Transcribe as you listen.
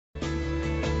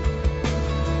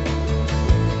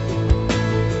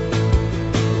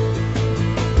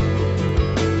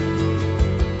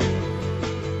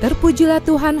Terpujilah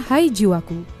Tuhan, hai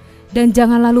jiwaku, dan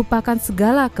janganlah lupakan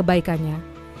segala kebaikannya.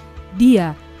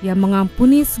 Dia yang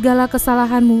mengampuni segala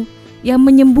kesalahanmu, yang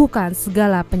menyembuhkan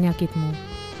segala penyakitmu.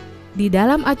 Di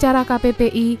dalam acara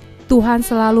KPPI, Tuhan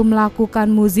selalu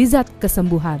melakukan mukjizat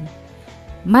kesembuhan.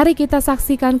 Mari kita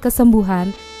saksikan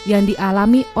kesembuhan yang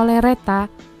dialami oleh Retha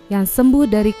yang sembuh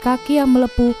dari kaki yang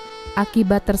melepuh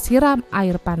akibat tersiram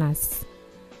air panas.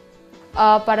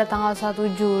 Pada tanggal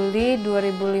 1 Juli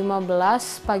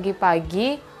 2015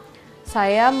 pagi-pagi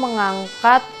saya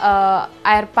mengangkat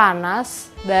air panas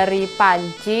dari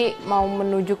panci mau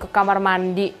menuju ke kamar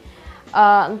mandi.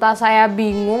 Entah saya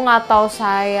bingung atau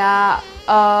saya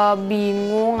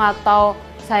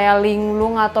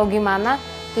linglung atau gimana,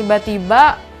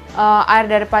 tiba-tiba air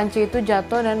dari panci itu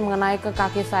jatuh dan mengenai ke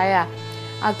kaki saya.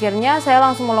 Akhirnya saya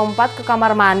langsung melompat ke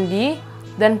kamar mandi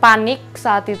dan panik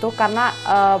saat itu karena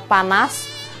panas.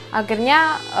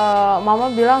 Akhirnya mama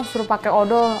bilang suruh pakai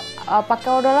odol, pakai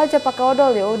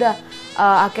odol ya udah.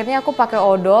 Akhirnya aku pakai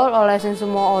odol, olesin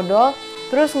semua odol.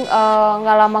 Terus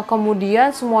nggak lama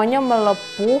kemudian semuanya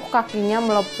melepuh, kakinya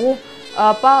melepuh,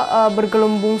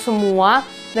 bergelembung semua.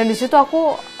 Dan di situ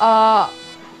aku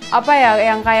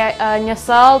yang kayak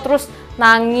nyesel, terus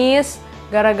nangis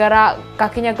gara-gara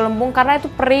kakinya gelembung karena itu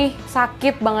perih,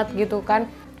 sakit banget gitu kan.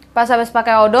 Pas habis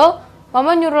pakai odol,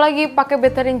 mama nyuruh lagi pakai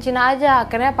betadine Cina aja.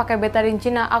 Akhirnya pakai betadine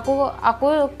Cina. Aku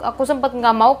sempet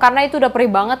nggak mau karena itu udah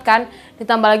perih banget kan.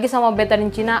 Ditambah lagi sama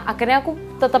betadine Cina. Akhirnya aku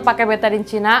tetap pakai betadine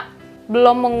Cina.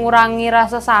 Belum mengurangi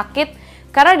rasa sakit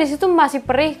karena di situ masih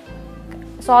perih.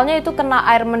 Soalnya itu kena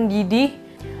air mendidih.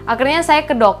 Akhirnya saya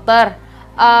ke dokter.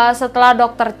 Setelah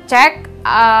dokter cek,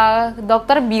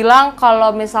 dokter bilang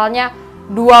kalau misalnya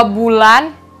 2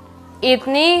 bulan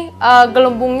ini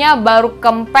gelembungnya baru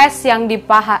kempes yang di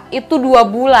paha, itu 2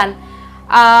 bulan.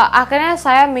 Akhirnya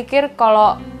saya mikir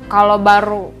kalau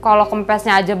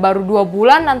kempesnya aja baru 2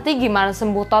 bulan, nanti gimana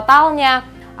sembuh totalnya.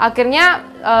 Akhirnya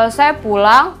saya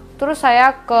pulang, terus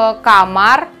saya ke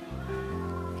kamar,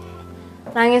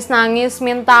 nangis-nangis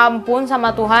minta ampun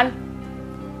sama Tuhan.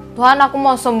 Tuhan, aku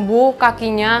mau sembuh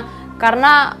kakinya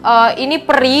karena ini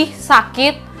perih,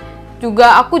 sakit,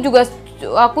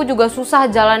 aku juga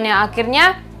susah jalannya.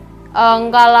 Akhirnya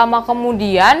nggak lama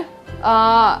kemudian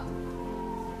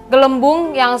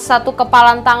gelembung yang satu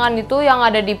kepalan tangan itu yang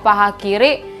ada di paha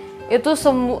kiri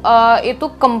itu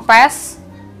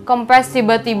kempes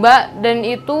tiba-tiba, dan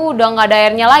itu udah nggak ada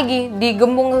airnya lagi.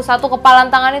 Digembung satu kepalan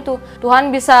tangan itu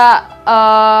Tuhan bisa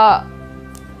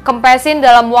kempesin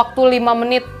dalam waktu 5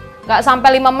 menit, nggak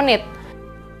sampai 5 menit.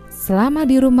 Selama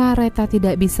di rumah, Retha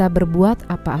tidak bisa berbuat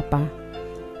apa-apa.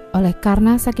 Oleh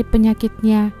karena sakit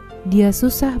penyakitnya, dia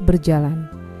susah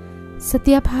berjalan.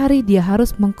 Setiap hari dia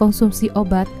harus mengkonsumsi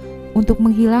obat untuk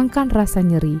menghilangkan rasa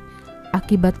nyeri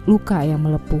akibat luka yang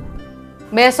melepuh.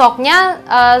 Besoknya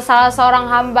salah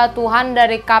seorang hamba Tuhan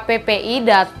dari KPPI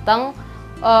datang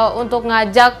untuk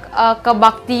ngajak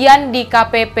kebaktian di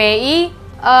KPPI.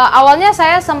 Awalnya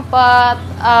saya sempat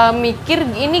mikir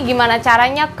ini gimana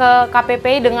caranya ke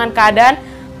KPPI dengan keadaan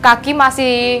kaki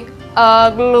masih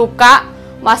luka,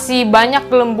 masih banyak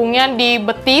gelembungnya di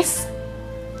betis.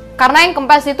 Karena yang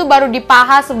kempes itu baru di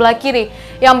paha sebelah kiri,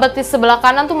 yang betis sebelah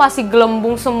kanan tuh masih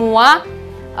gelembung semua.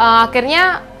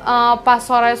 Akhirnya pas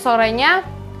sore-sorenya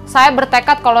saya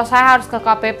bertekad kalau saya harus ke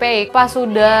KPPI. Pas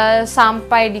sudah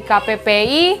sampai di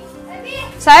KPPI,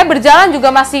 saya berjalan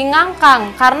juga masih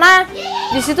ngangkang karena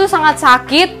di situ sangat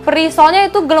sakit, perih. Soalnya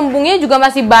itu gelembungnya juga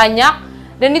masih banyak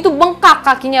dan itu bengkak,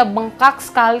 kakinya bengkak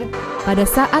sekali. Pada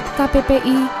saat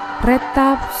KPPI,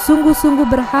 Retha sungguh-sungguh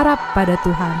berharap pada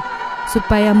Tuhan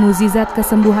supaya mukjizat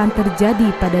kesembuhan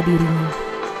terjadi pada dirinya.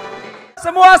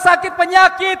 Semua sakit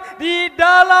penyakit di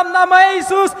dalam nama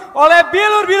Yesus, oleh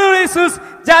bilur-bilur Yesus,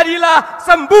 jadilah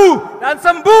sembuh dan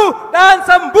sembuh dan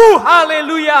sembuh.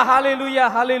 Haleluya, haleluya,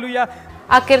 haleluya.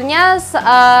 Akhirnya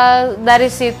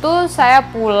dari situ saya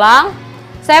pulang.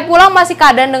 Saya pulang masih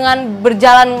keadaan dengan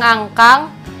berjalan ngangkang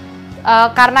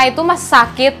karena itu masih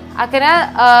sakit.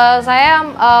 Akhirnya saya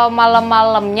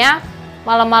malam-malam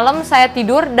saya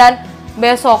tidur dan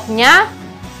besoknya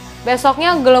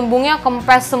gelembungnya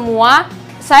kempes semua.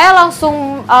 Saya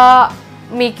langsung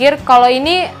mikir kalau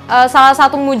ini salah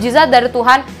satu mukjizat dari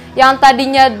Tuhan, yang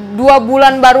tadinya 2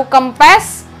 bulan baru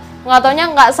kempes, nggak taunya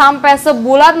nggak sampai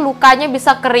sebulan lukanya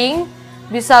bisa kering,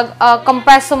 bisa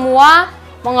kempes semua,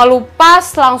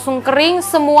 mengelupas langsung kering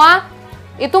semua.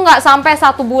 Itu nggak sampai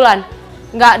 1 bulan,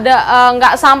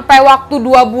 nggak sampai waktu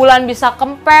 2 bulan bisa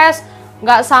kempes,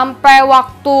 nggak sampai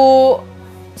waktu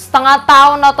setengah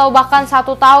tahun atau bahkan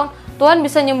 1 tahun. Tuhan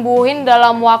bisa nyembuhin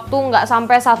dalam waktu nggak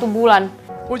sampai 1 bulan.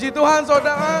 Puji Tuhan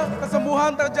saudara,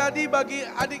 kesembuhan terjadi bagi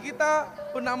adik kita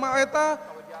bernama Retha.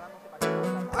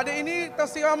 Adik ini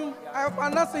tersiram air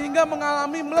panas sehingga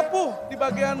mengalami melepuh di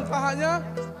bagian pahanya.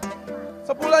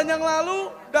 Sebulan yang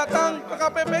lalu datang ke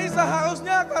KPPI,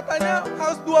 seharusnya katanya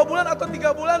harus 2 bulan atau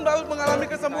 3 bulan baru mengalami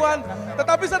kesembuhan.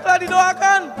 Tetapi setelah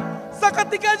didoakan,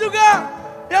 seketika juga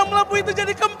yang melepuh itu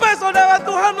jadi kempes, saudara.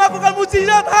 Tuhan melakukan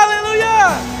mujizat, haleluya.